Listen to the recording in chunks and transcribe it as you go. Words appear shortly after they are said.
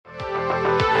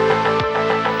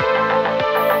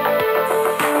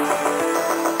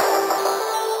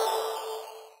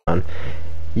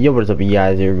Yo, what's up, you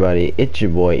guys, everybody? It's your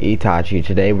boy Itachi.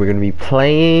 Today we're gonna be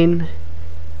playing,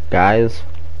 guys.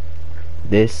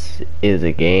 This is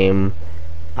a game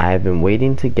I have been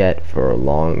waiting to get for a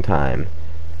long time,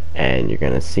 and you're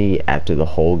gonna see after the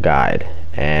whole guide.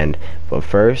 But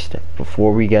first,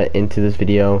 before we get into this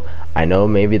video, I know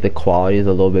maybe the quality is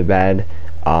a little bit bad.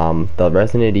 The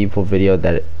Resident Evil video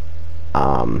that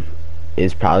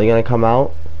is probably gonna come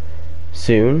out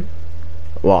soon.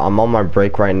 Well, I'm on my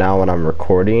break right now and I'm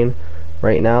recording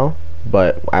right now,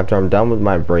 but after I'm done with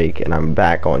my break and I'm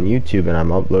back on YouTube and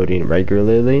I'm uploading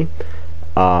regularly,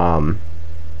 you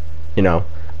know,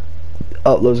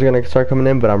 uploads are gonna start coming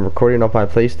in. But I'm recording off my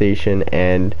PlayStation,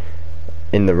 and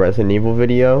in the Resident Evil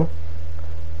video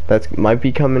that might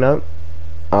be coming up,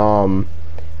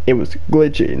 it was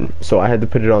glitching, so I had to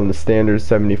put it on the standard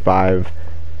 75,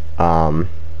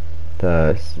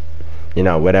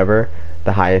 whatever,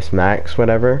 the highest max,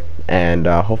 whatever, and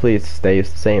hopefully it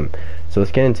stays the same. So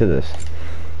let's get into this.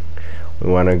 We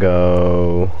want to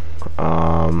go,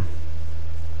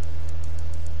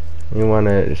 we want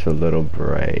it just a little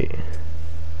bright.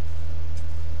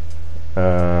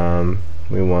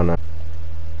 We want to,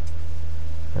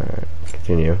 alright,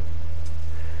 continue.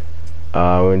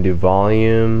 We're going to do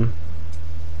volume.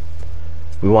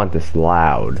 We want this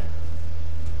loud.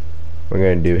 We're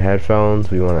going to do headphones.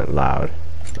 We want it loud.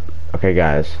 Okay,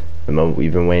 guys, the moment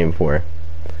we've been waiting for.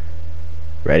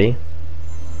 Ready?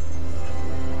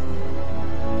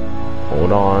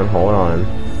 Hold on, hold on.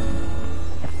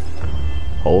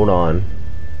 Hold on.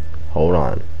 Hold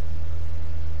on.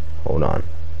 Hold on.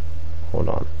 Hold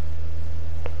on.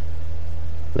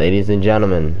 Ladies and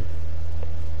gentlemen,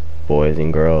 boys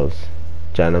and girls,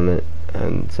 gentlemen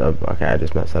and okay, I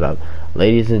just messed that up.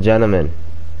 Ladies and gentlemen,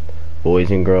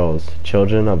 boys and girls,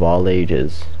 children of all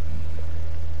ages,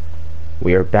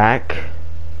 we are back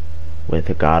with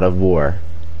the God of War.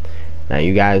 Now,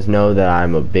 you guys know that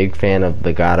I'm a big fan of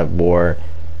the God of War.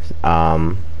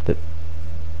 It's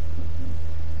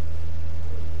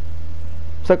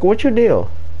like, what's your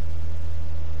deal?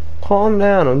 Calm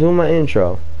down, I'm doing my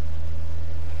intro.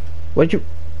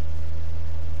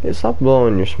 Yeah, stop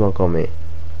blowing your smoke on me.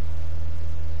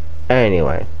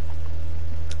 Anyway,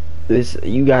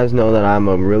 you guys know that I'm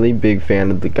a really big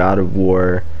fan of the God of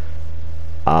War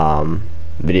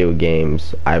video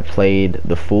games. I played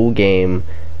the full game,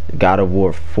 God of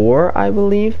War 4, I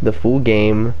believe, the full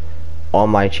game on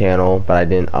my channel, but I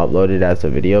didn't upload it as a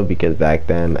video because back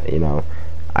then, you know,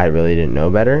 I really didn't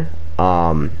know better.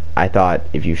 I thought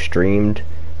if you streamed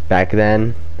back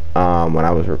then, when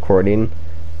I was recording,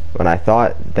 when I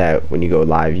thought that when you go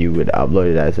live you would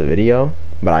upload it as a video,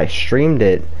 but I streamed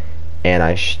it and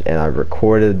I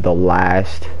recorded the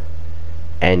last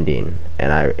ending,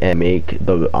 and I make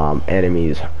the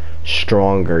enemies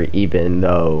stronger even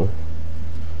though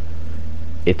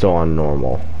it's on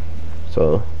normal.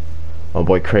 So, my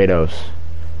boy Kratos,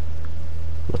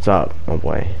 what's up, my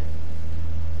boy?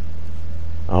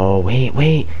 Oh,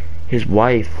 wait, his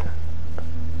wife.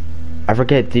 I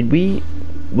forget. Did we?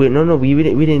 Wait, no, we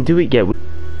didn't do it yet.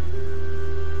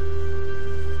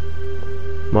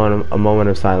 A moment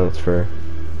of silence for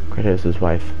Kratos'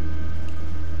 wife.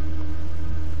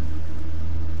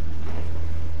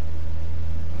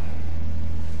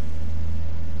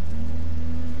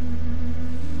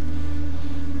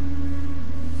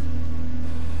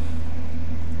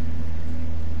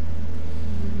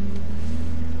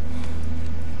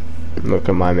 Look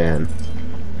at my man.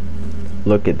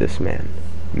 Look at this man.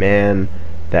 Man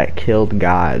that killed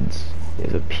gods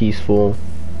is a peaceful,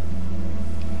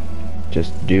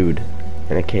 just dude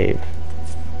in a cave.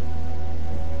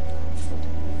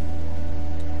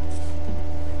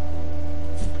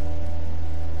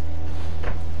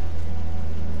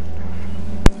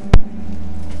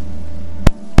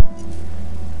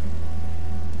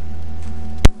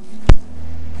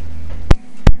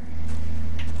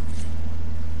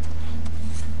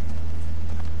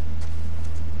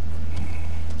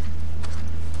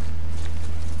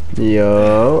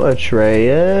 Yo,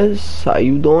 Atreus, how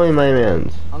you doing, my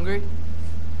man? Hungry?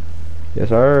 Yes,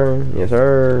 sir. Yes,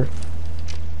 sir.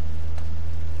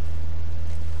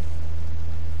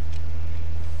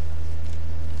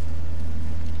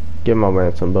 Give my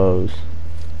man some bows.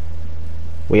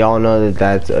 We all know that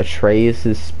that's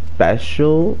Atreus'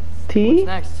 specialty. What's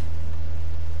next?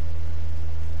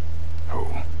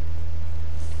 Oh.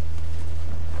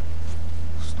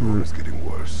 Storm is getting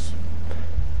worse.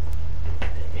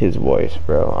 His voice,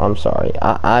 bro. I'm sorry.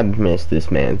 I miss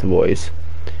this man's voice.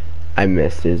 I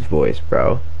missed his voice,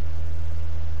 bro.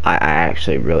 I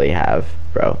actually really have,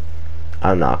 bro.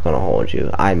 I'm not gonna hold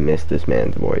you. I miss this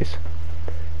man's voice.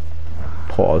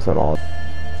 pause on all.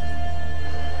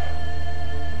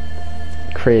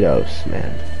 Kratos,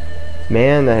 man.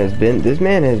 This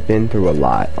man has been through a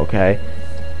lot, okay?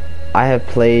 I have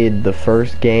played the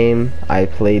first game, I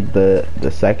played the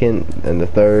second and the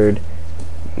third.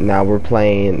 Now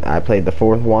I played the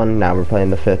fourth one, now we're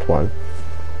playing the fifth one.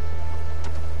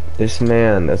 This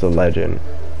man is a legend.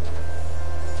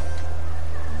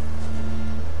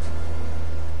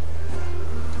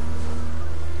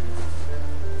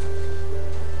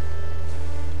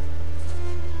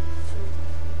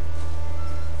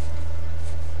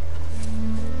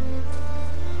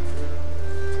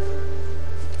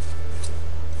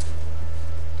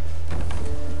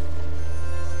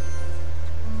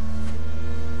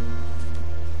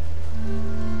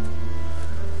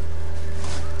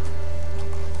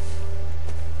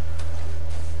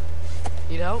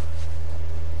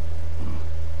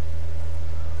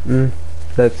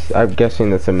 I'm guessing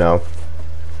that's a no.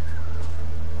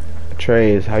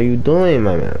 Trace, how you doing,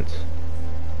 my man?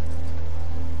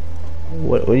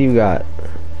 What do you got?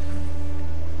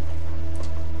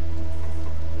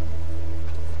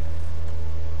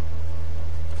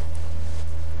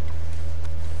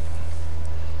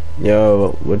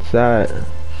 Yo, what's that?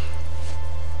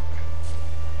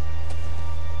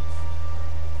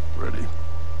 Ready?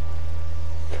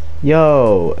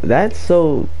 Yo, that's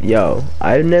so... Yo,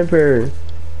 I've never...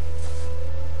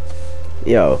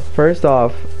 Yo, first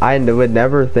off, I would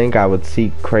never think I would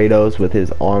see Kratos with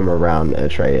his arm around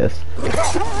Atreus.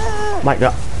 My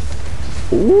god.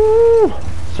 Ooh!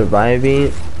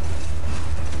 Surviving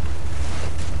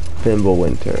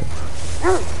Thimblewinter.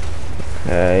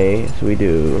 Okay, so we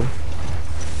do...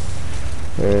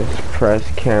 Let's press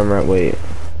camera, wait.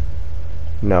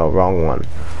 No, wrong one.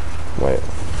 Wait.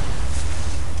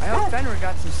 I hope Fenrir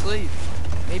got some sleep.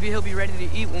 Maybe he'll be ready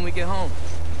to eat when we get home.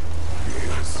 He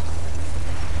is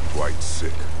quite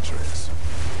sick, Trace.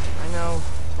 I know,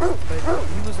 but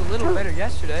he was a little better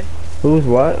yesterday. Who's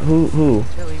what? Who?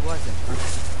 Till he wasn't.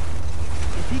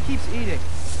 If he keeps eating,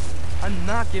 I'm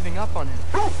not giving up on him.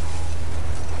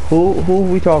 Who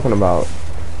are we talking about?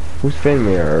 Who's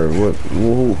Fenrir or what?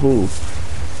 Who? Who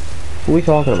are we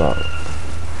talking about?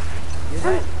 Is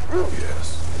it?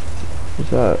 Yes.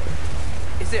 What's that?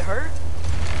 Is it hurt?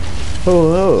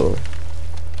 Who?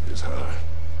 It is her.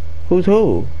 Who's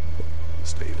who? The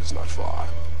state is not far.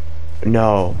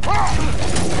 No.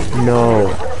 No.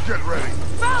 Get ready.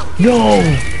 Yo!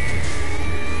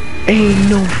 Ain't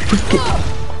no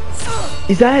freaking...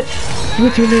 Is that...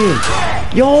 What's your name?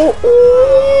 Yo! Ooh,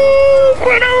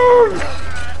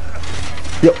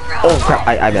 yo! Oh crap!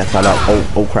 I messed that up.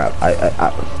 Oh crap!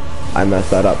 I messed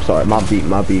that up. Sorry. My beat,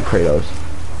 Kratos.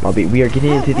 My beat. We are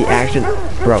getting into the action,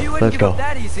 bro. Let's go.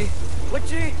 That easy. What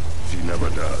she never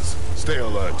does. Stay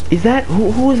alert. Is that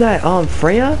who is that?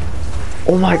 Freya?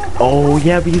 Oh my. Oh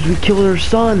yeah, because we killed her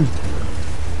son.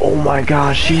 Oh my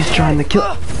gosh, she's trying to kill.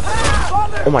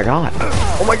 Oh my god.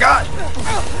 Oh my god.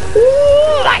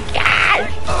 Oh my god.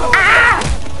 Ah!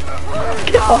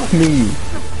 Get off me.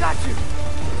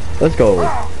 Let's go.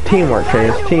 Teamwork,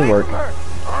 Trace. Teamwork.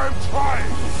 I'm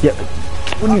trying. Yep.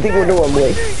 What do you think we're doing,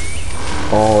 boy?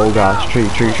 Oh gosh, tree.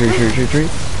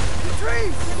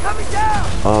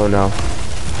 Oh no.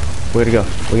 Way to go.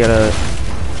 We gotta...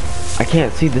 I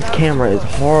can't see. This camera is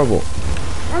horrible.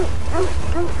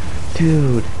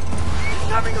 Dude.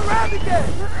 coming around again!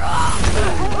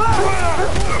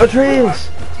 Atreus!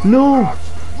 No!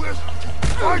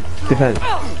 Defend.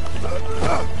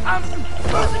 I'm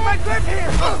losing my grip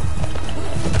here!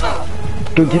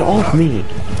 Go get off me!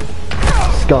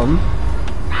 Scum!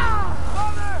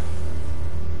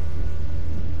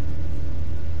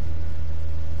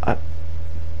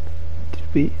 Did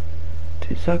we...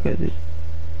 Sucker,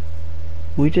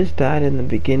 we just died in the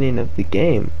beginning of the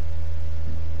game.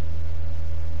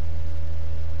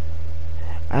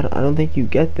 I don't think you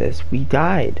get this. We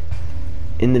died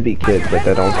in the beginning, but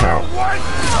that don't count.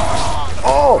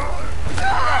 Oh!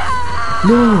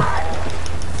 No!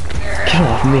 Get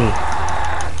off me!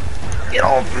 Get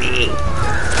off me!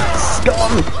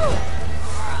 Scum!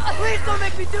 Please don't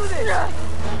make me do this!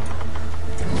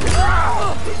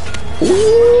 Ooh!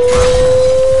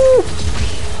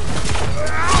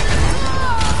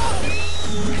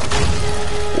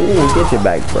 Ooh, get your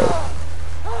back, bro.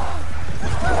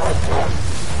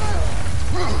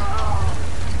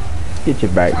 Get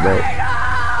your back, bro.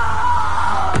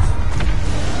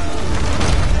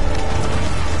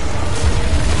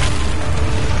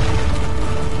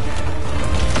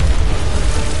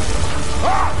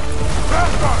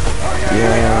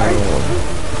 Yeah.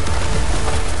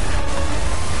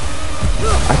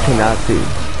 I cannot see.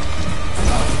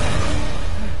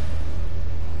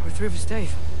 three of us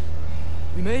Dave.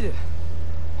 We made it.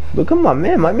 Look at my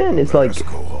man. My man is like, Let's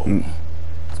go home.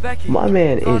 It's Becky. my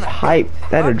man is Donna. hyped.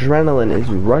 That Huh? adrenaline is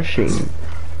rushing.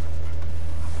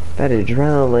 That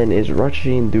adrenaline is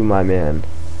rushing through my man.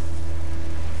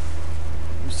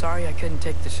 I'm sorry I couldn't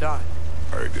take the shot.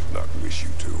 I did not wish you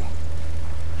to.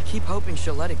 I keep hoping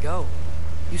she'll let it go.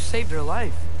 You saved her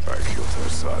life. I killed her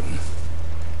son.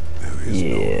 There is no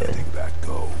Yeah. letting that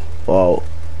go. Oh,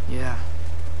 Yeah.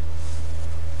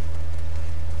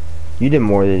 you did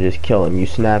more than just kill him. You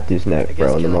snapped his I neck, guess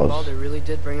bro. In the killing most. Balder really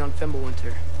did bring on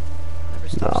Fimbulwinter. Never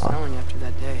stopped Nah. snowing after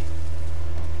that day.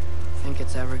 Think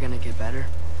it's ever gonna get better?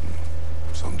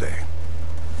 Someday,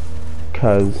 the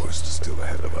Cause worst is still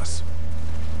ahead of us.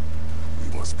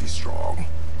 We must be strong.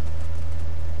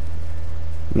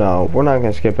 no, we're not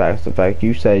gonna skip past the fact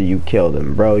you said you killed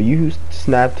him, bro. You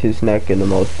snapped his neck in the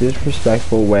most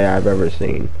disrespectful way I've ever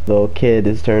seen. Little kid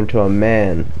has turned to a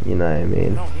man. You know what I I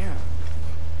mean? don't hear him.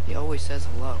 He always says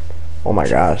hello. Oh my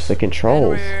gosh, the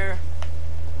controls. Henry,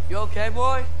 you okay,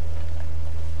 boy?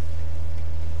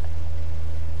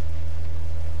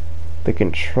 The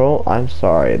control. I'm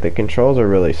sorry. The controls are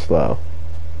really slow.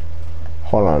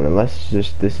 Hold on, this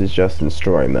is just in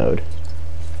story mode.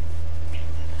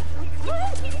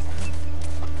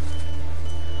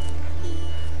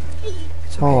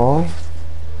 It's okay. Aww.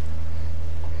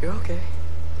 You're okay.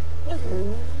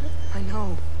 I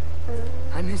know.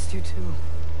 I missed you too.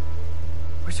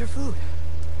 Where's your food?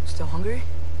 Still hungry?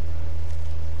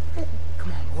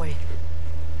 Come on, boy.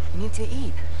 You need to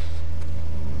eat.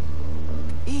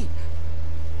 Eat.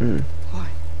 Mm. Why?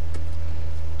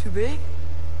 Too big?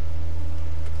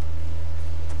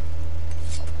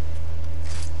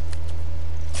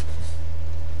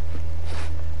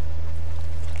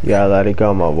 You gotta let it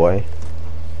go, my boy.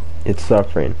 It's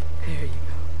suffering. There you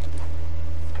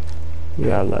go. You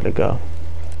gotta let it go.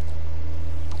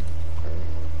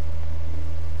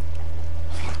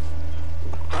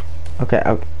 Okay,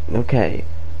 okay.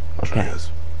 Atreus,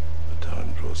 the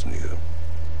time draws near.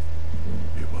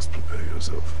 You must prepare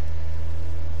yourself.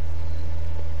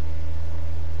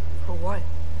 For what?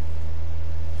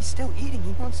 He's still eating.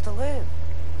 He wants to live.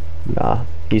 Nah,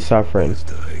 he's suffering. He's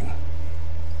dying.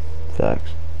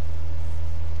 Sucks.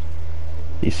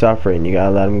 He's suffering. You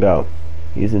gotta let him go.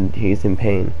 He's in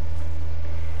pain.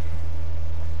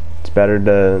 It's better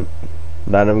to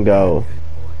let him go.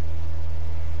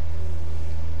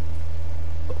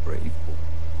 Good boy. A brave boy.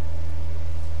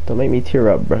 Don't make me tear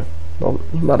up, bro. Don't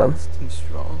let him. Honest and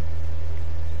strong.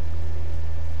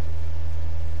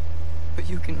 But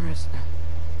you can rest now.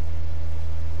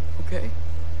 Okay?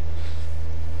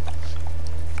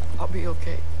 I'll be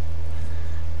okay.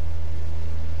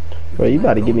 Bro, you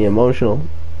about to get me emotional.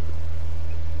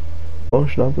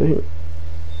 Emotional up in here.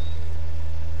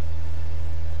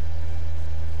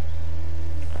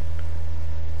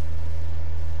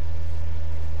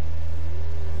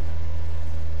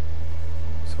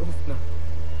 Sofna.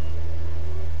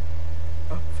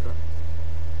 Afra.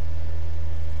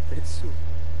 Etsu.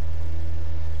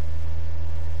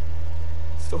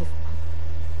 Sofna.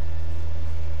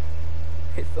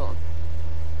 Ethon.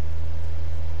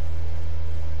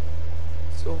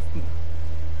 Sofna.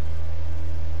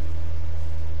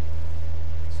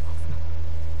 Sofna.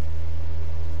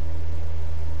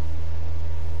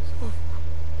 Sofna.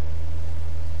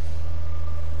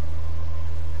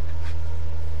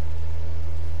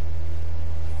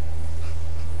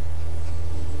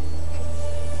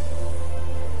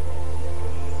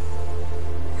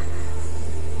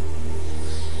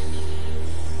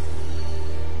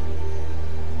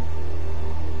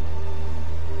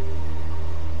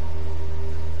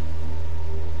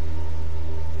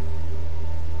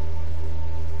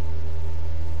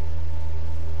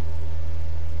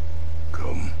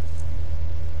 Come.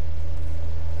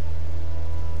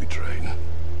 We train.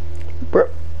 Bro,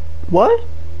 what?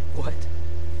 What?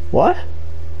 What?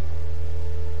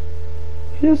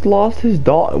 He just lost his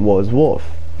dog. Well, his wolf.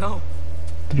 No,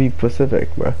 To be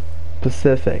Pacific, bro.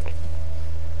 Pacific.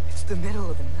 it's the middle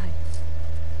of the night.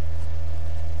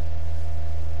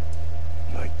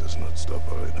 Night does not stop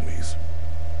our enemies.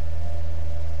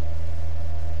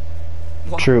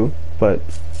 Why? True, but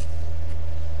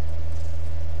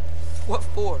What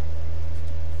for?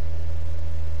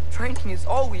 Training is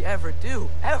all we ever do,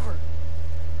 ever.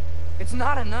 It's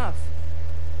not enough.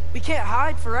 We can't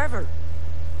hide forever.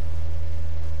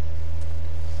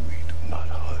 We do not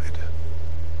hide.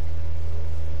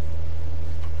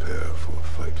 Prepare for a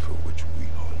fight for which we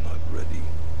are not ready.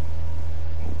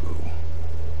 Although,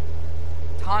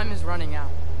 Time is running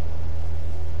out.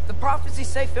 The prophecies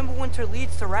say Fimbulwinter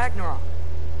leads to Ragnarok.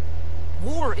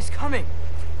 War is coming.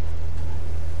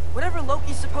 Whatever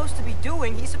Loki's supposed to be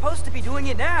doing, he's supposed to be doing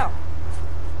it now.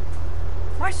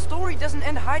 My story doesn't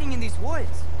end hiding in these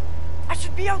woods. I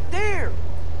should be out there,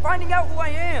 finding out who I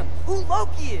am, who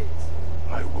Loki is.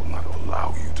 I will not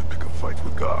allow you to pick a fight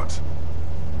with gods.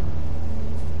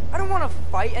 I don't want to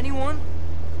fight anyone.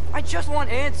 I just want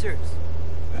answers.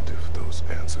 And if those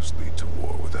answers lead to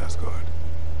war with Asgard?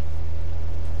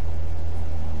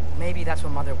 Maybe that's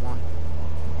what Mother wanted.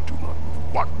 Do not.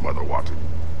 What Mother wanted?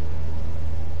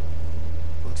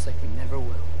 Looks like we never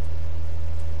will.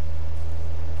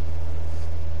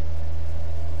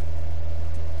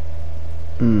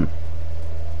 Hmm.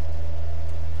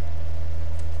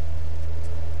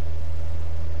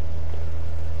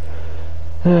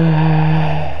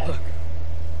 Look.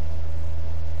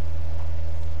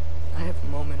 I have a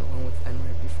moment alone with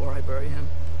Fenrir before I bury him.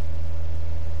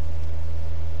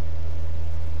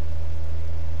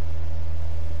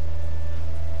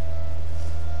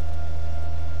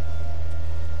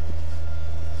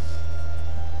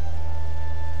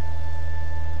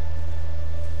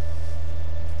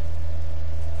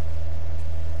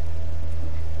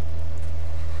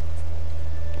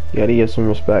 You gotta give some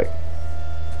respect.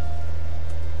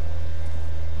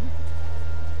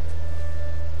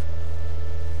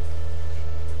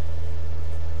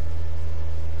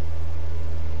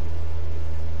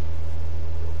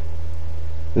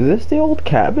 Is this the old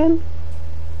cabin?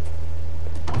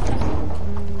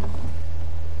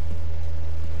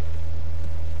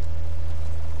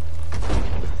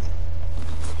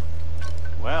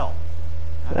 Well,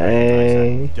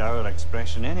 Hey. that's a dour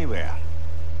expression anywhere.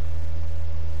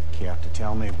 Care to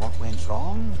tell me what went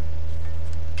wrong?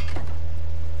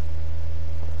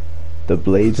 The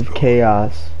Blades of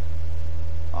Chaos.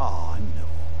 Oh no,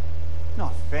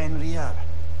 not Fenrir.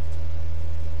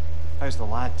 How's the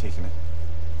lad taking it?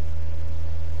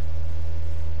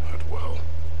 Not well.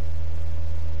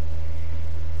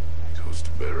 He goes to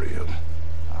bury him.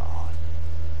 Oh,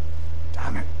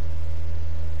 damn it.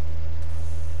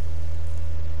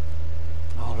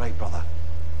 All right, brother.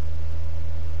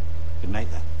 Good night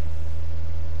then.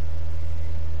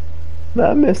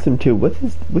 I missed him too.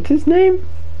 What's his name?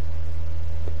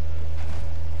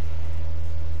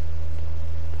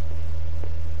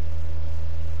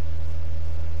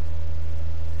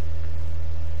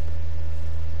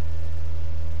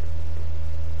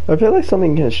 I feel like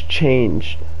something has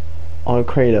changed on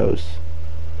Kratos.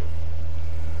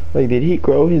 Like, did he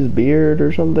grow his beard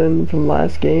or something from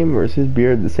last game, or is his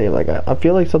beard the same? Like, I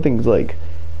feel like something's like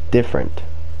different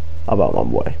about my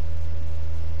boy.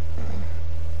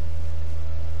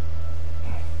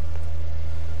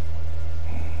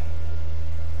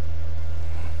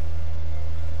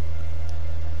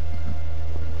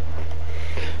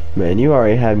 Man, you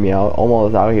already had me out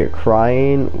almost out here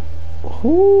crying.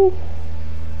 Who?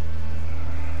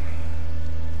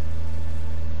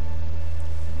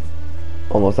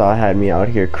 Almost had me out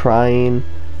here crying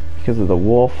because of the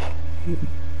wolf.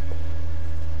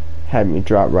 Had me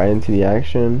drop right into the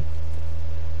action.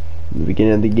 The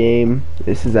beginning of the game.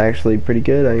 This is actually pretty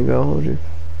good, I ain't gonna hold you.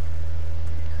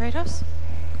 Kratos?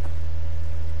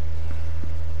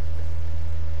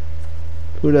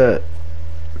 Who that?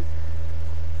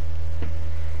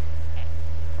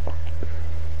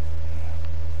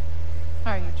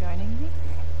 Are you joining me?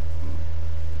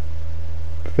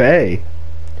 Faye.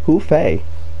 Who Faye?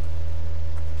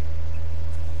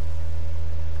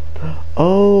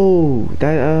 Oh,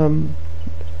 that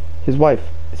his wife.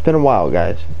 It's been a while,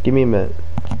 guys. Give me a minute.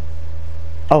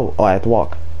 Oh, I have to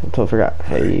walk. I totally forgot.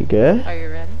 Hey, you good? Are you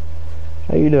ready?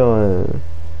 How you doing?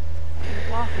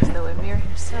 You walk as though Emir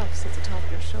himself sits atop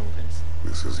your shoulders.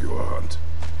 This is your hunt.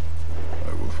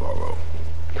 I will follow.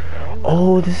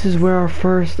 Oh, this is where our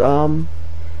first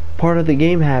part of the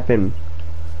game happened.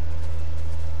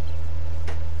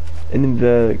 In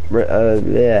the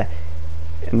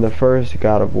in the first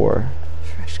God of War.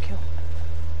 Fresh kill.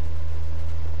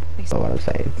 That's what I'm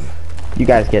saying. You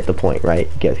guys get the point, right?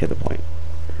 You guys get the point.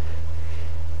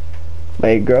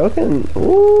 Like, girl can,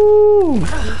 ooh,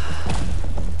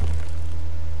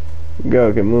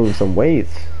 girl can move some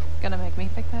weights. Gonna make me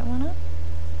pick that one up?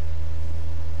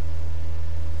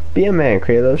 Be a man,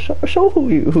 Kratos. Show who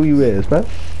you is, man.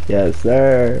 Yes,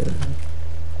 sir.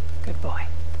 Good boy.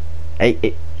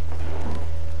 Hey.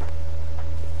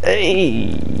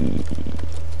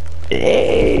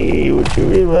 Hey, what you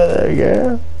mean by that,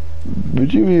 girl?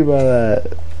 What you mean by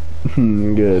that?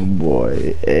 Good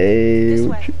boy. Hey, This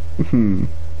what way. you,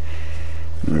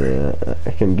 yeah,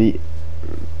 I can beat.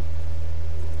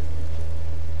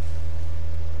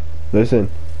 Listen,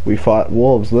 we fought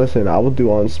wolves. Listen, I will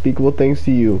do unspeakable things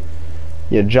to you.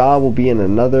 Your job will be in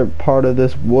another part of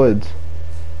this woods.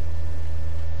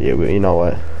 Yeah, but you know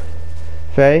what?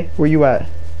 Faye, where you at?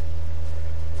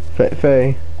 Faye.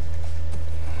 Faye.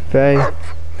 Faye.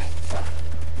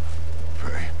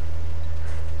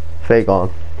 Faye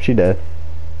gone. She dead.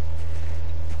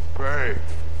 Faye.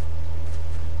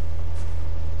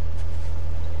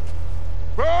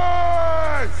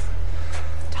 Faye!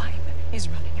 Time is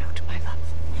running out, my love.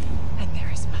 And there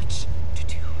is much to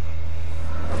do.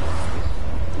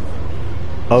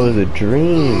 Oh, it was a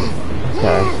dream.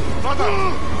 Okay.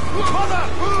 Mother!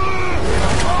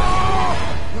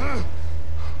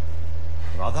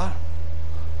 Brother?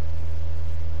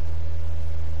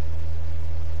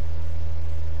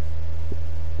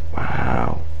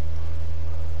 Wow.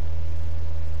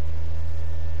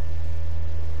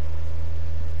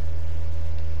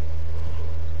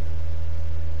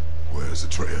 Where's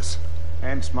Atreus?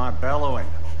 Hence my bellowing.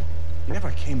 He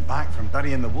never came back from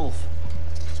burying the wolf.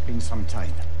 It's been some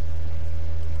time.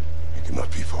 He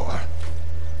cannot be far.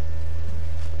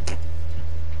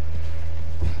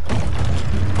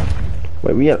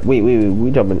 Wait,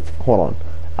 we jumping. Hold on.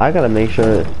 I gotta make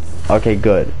sure. Okay,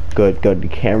 good. The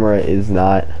camera is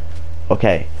not.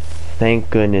 Okay. Thank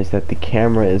goodness that the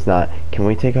camera is not. Can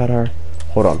we take out our.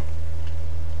 Hold on.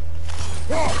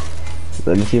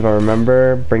 Let me see if I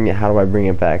remember. Bring it. How do I bring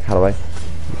it back? How do I.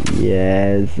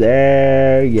 Yes,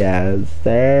 sir. Yes,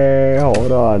 sir.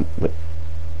 Hold on. Wait.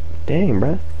 Dang,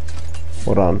 bruh.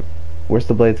 Hold on. Where's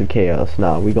the Blades of Chaos?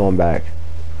 Nah, we going back.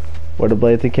 Where the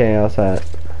Blades of Chaos at?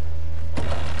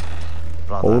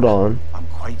 Brother, Hold on. I'm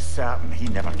quite certain he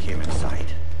never came inside.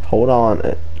 Hold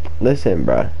on. Listen,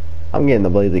 bruh. I'm getting the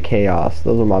Blades of Chaos.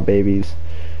 Those are my babies.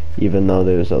 Even though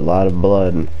there's a lot of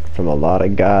blood from a lot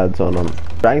of gods on them.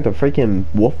 Drag the freaking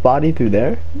wolf body through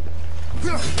there?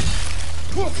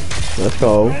 Let's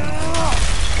go.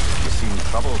 You seem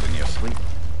troubled in your sleep.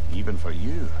 Even for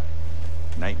you.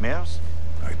 Nightmares?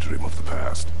 I dream of the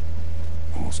past.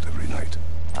 Almost every night.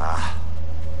 Ah,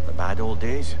 the bad old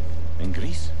days? In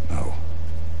Greece? No.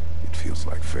 It feels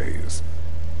like Faye is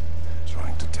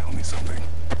trying to tell me something.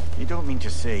 You don't mean to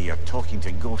say you're talking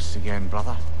to ghosts again,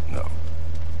 brother? No.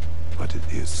 But it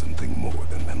is something more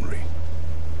than memory.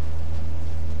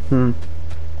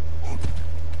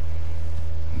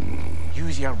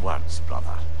 Use your words,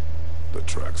 brother. The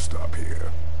tracks stop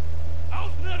here.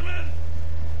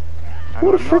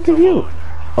 Who the frick are you?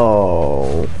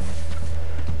 Oh.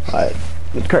 Alright.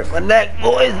 Let's crack my neck,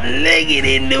 boys. Leg it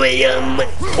into it, young boy.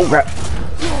 Oh, crap.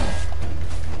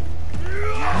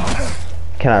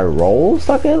 Can I roll,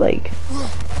 sucker? Like.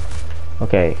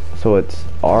 Okay, so it's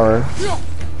R.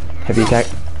 Heavy attack.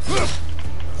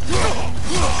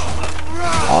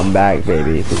 I'm back,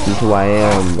 baby. This is who I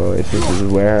am, boys. This is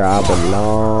where I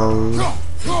belong.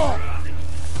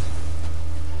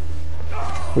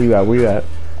 Where you at? Where you at?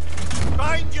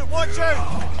 Find you, watch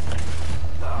out!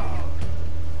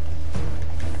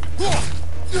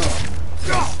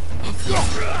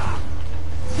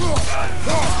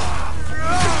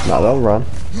 No, don't run.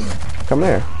 Come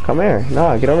here. Come here.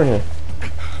 Nah, get over here.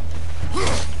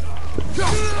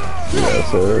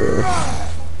 Yes, sir.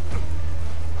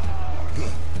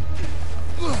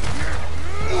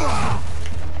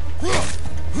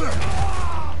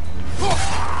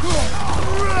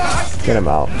 Get him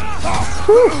out.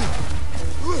 Whew.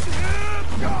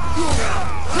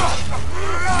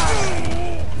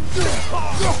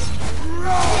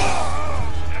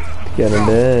 Get him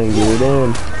in. Get it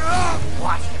in.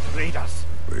 What? Raiders?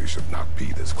 They should not be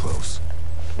this close.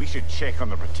 We should check on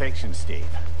the protection stave.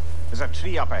 There's a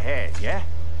tree up ahead, yeah?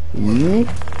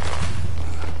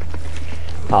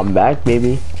 I'm back,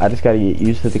 baby. I just gotta get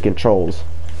used to the controls.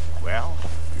 Well,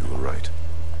 You were right.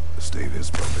 The stave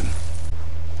is broken.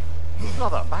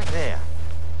 brother, back there.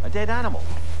 A dead animal.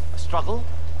 A struggle?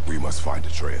 We must find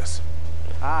Atreus.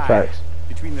 Aye. Facts.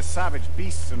 Between the savage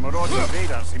beasts and marauding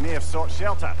raiders, he may have sought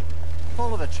shelter.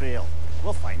 Follow the trail.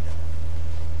 We'll find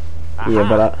him. Yeah, Aha.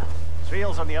 but I...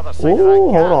 Trail's on the other side of that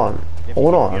Ooh, hold gap. on. If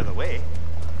Hold you on. can hear the way.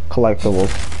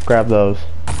 Collectibles. Grab those.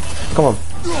 Come on.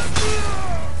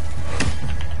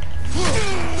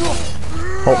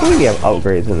 Hopefully we have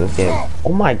upgrades in this game.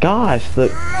 Oh my gosh, the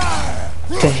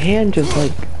hand just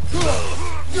like...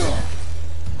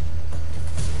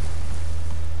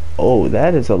 Oh,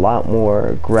 that is a lot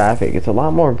more graphic. It's a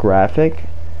lot more graphic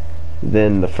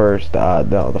than the first,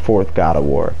 the fourth God of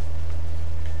War.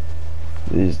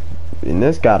 In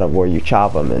this God of War, you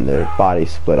chop them and their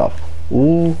bodies split off.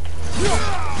 Ooh.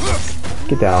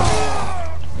 Get down.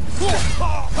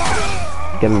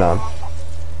 Get him down.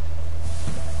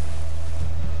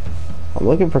 I'm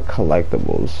looking for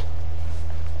collectibles.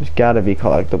 There's gotta be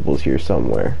collectibles here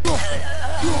somewhere.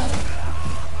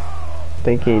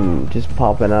 thinking just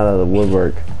popping out of the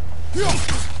woodwork.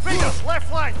 Raiders, left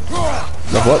flank.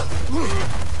 Like what?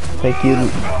 Thank you.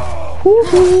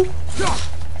 Woohoo!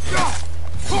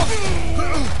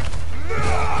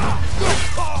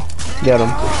 Get him.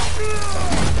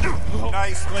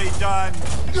 Nicely done.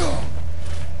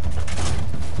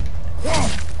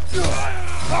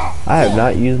 I have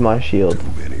not used my shield.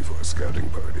 Too many for a scouting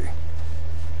party.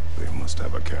 They must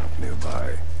have a camp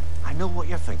nearby. I know what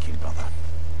you're thinking, brother.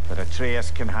 But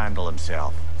Atreus can handle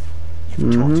himself.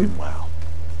 You've taught him well.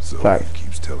 So Fact. he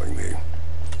keeps telling me.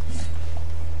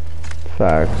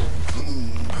 Facts.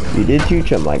 You did teach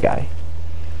him, my guy.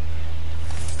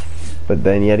 But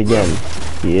then yet again,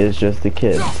 he is just a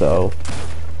kid, so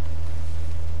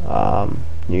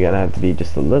you're gonna have to be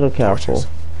just a little careful. Torches.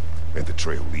 And the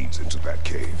trail leads into that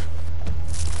cave.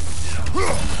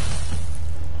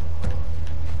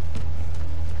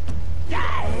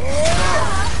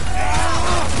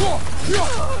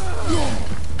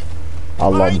 I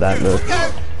love that move.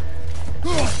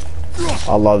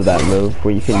 I love that move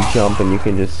where you can jump and you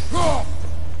can just body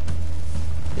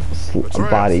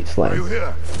Are you slam.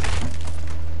 here?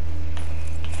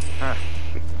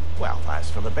 Well, that's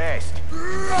for the best.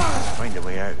 Let's find a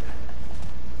way out.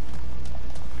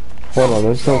 Hold on,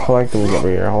 there's some collectibles over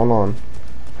here. Hold on.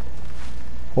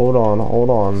 Hold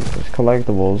on. There's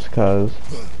collectibles, cause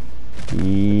Trail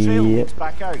yeah, leads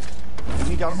back out. We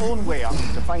need our own way up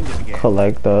to find it again.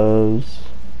 collect those.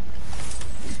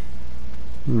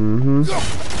 Let's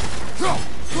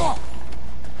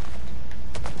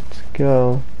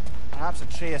go. Perhaps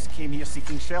Atreus came here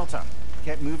seeking shelter.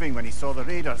 Kept moving when he saw the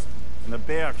raiders, and the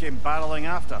bear came barreling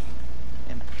after.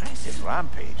 Impressive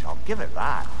rampage, I'll give it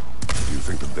that. Do you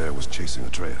think the bear was chasing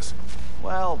Atreus?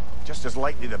 Well, just as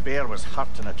likely the bear was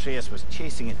hurt and Atreus was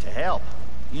chasing it to help.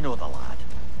 You know the lad.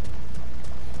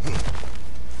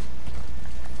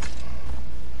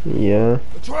 Yeah.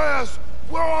 Atreus,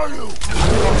 where are you?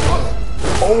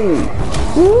 Oh!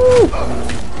 Woo!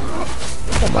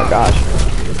 Oh my gosh.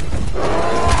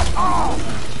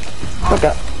 Look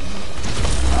up.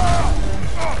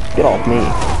 Get off me.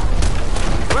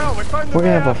 Well, we found the We're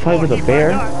gonna have a bear. fight with a You bear?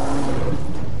 find that?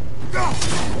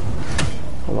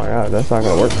 Oh my god, that's not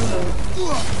gonna work.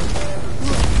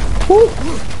 Woo!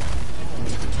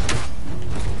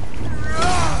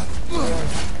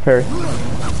 Parry.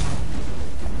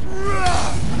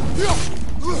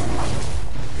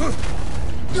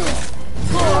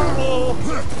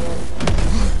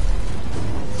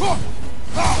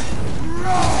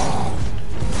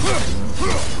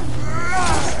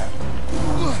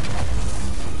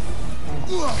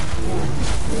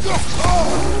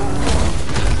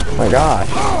 Oh my gosh.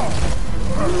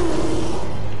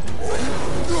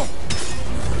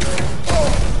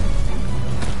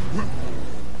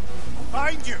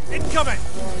 Behind you, incoming.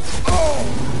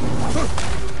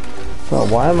 So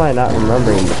why am I not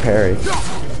remembering the parry?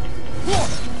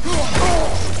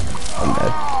 I'm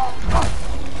dead.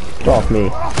 Get off me.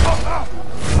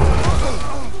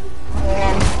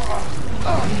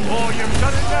 Oh, you've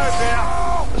done it now, bear.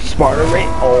 Sparta rate.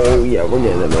 Oh yeah, we're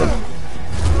getting them in.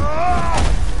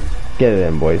 Get it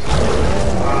in, boys.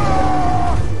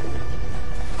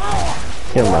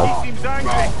 Get him out. He seems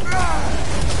angry.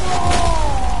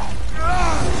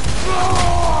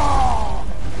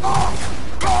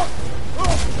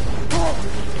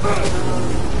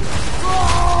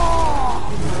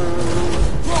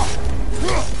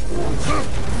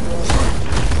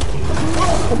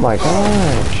 Oh my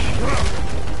gosh.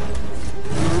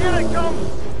 Here it comes.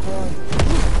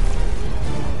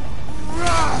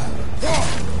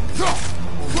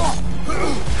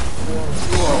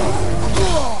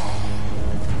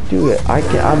 Dude,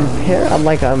 I'm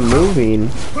like I'm moving.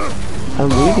 I'm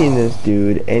leading this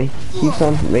dude and he keeps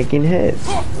on making hits.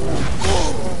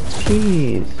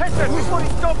 Jeez. Hit it before he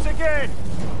stops again.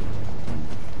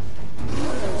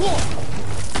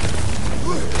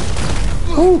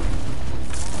 Ooh.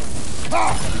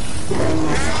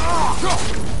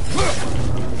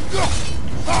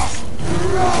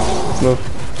 Move.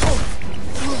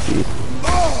 Jeez.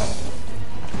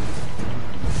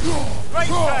 Right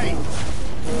side.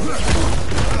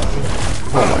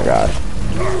 Oh my gosh.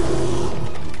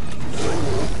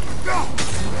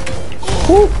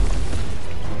 Woo.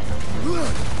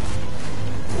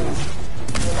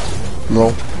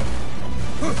 Roll.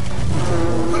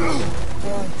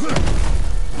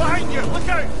 Behind you, look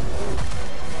out.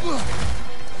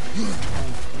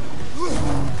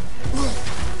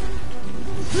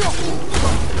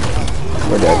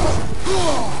 We're dead.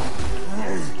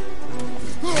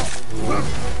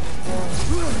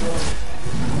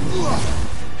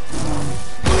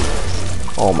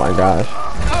 Oh my gosh.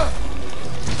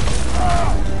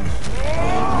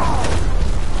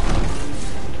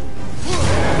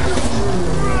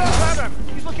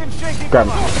 Grab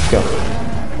him. Let's go.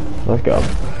 Let's go.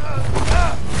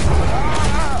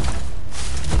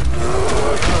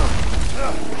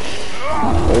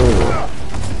 Oh.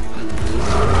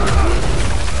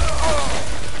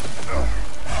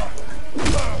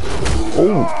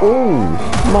 Oh, oh,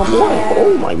 my boy.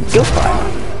 Oh my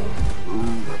god.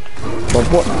 My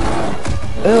boy.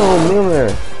 Oh, Miller.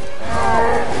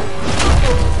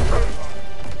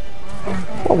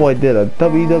 My boy did a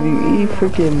WWE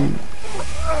freaking.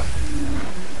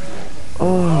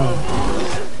 Oh.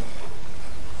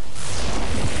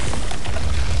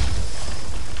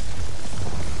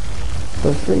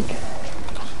 The freak.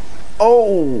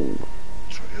 Oh.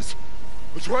 Atreus!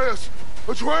 Atreus!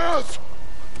 Atreus!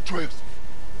 Atreus!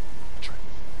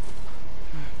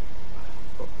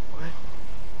 What?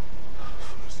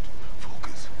 First,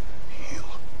 focus. Heal.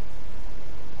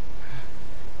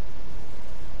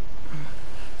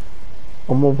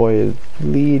 Oh, my boy is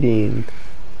bleeding.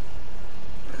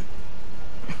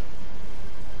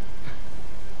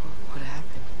 What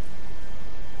happened?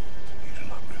 You do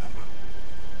not remember.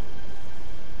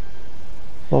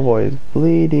 My boy is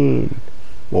bleeding.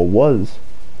 Well, was.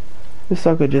 This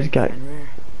sucker just got. And rare.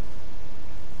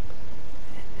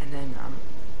 And then I'm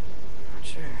not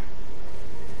sure.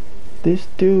 This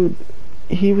dude,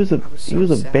 he was a was he so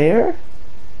was a sad. bear.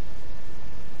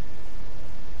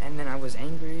 And then I was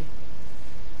angry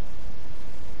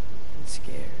and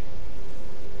scared.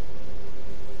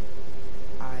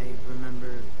 I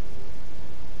remember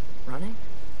running.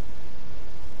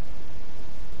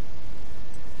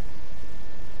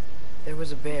 There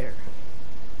was a bear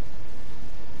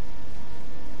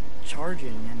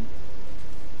charging, and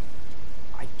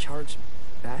I charged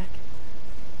back.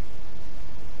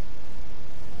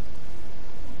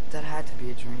 That had to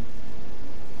be a dream.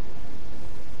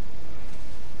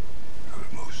 Your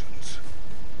emotions.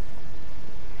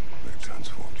 They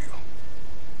transformed you.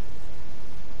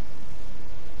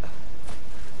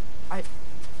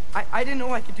 I didn't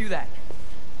know I could do that.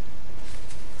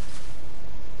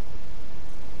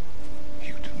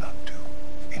 You did not do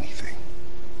anything.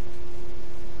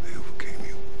 They overcame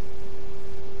you.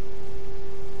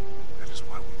 That is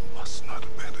why we must not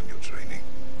abandon your training.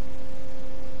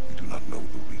 You do not know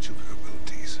the reach of your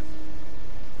abilities. It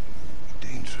will be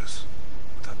dangerous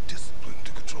without discipline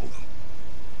to control them.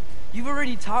 You've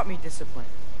already taught me discipline.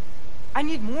 I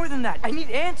need more than that. I need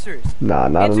answers. Nah,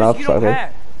 not Answers enough, you don't sucker.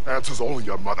 have. Answers only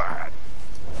your mother had.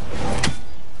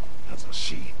 Answers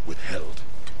she withheld.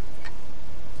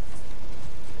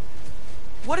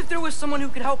 What if there was someone who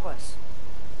could help us?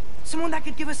 Someone that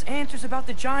could give us answers about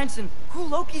the giants and who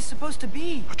Loki's supposed to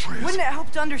be. Atreus. Wouldn't it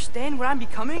help to understand what I'm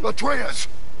becoming? Atreus!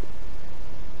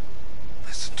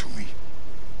 Listen to me.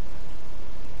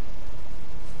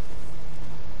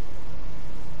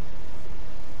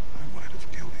 I might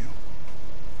have killed you.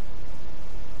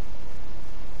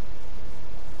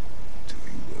 Until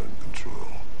you learn control,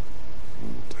 you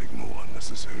will take no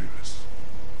unnecessary risks.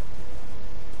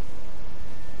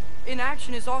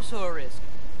 Inaction is also a risk.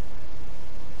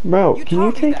 Bro, You can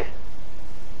you taught me take? that.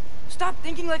 Stop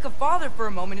thinking like a father for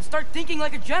a moment and start thinking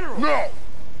like a general. No!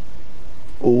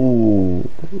 Ooh,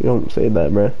 you don't say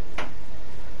that, bruh.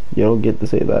 You don't get to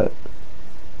say that.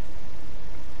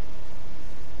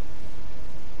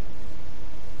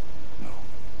 No.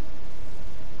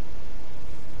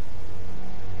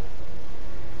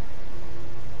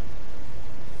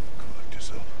 Collect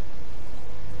yourself.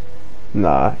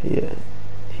 Nah, yeah,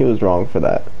 he was wrong for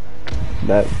that.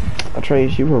 That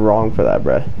Atreus, you were wrong for that,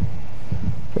 bruh.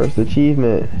 First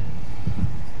achievement.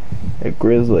 A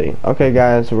grizzly. Okay,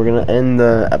 guys, so we're gonna end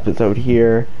the episode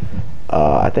here.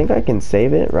 I think I can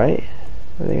save it, right?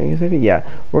 I think I can save it. Yeah,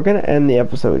 we're gonna end the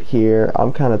episode here.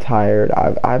 I'm kind of tired.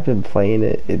 I've been playing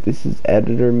it. This is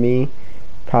editor me,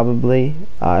 probably.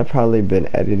 I've probably been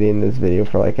editing this video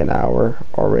for like an hour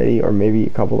already, or maybe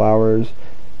a couple hours,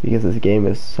 because this game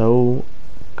is so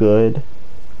good.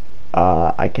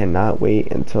 I cannot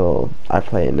wait until I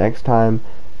play it next time.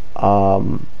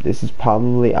 This is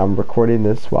probably, I'm recording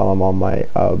this while I'm on my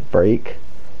break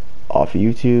off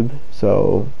YouTube,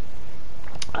 so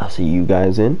I'll see you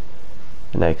guys in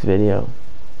the next video.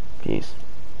 Peace.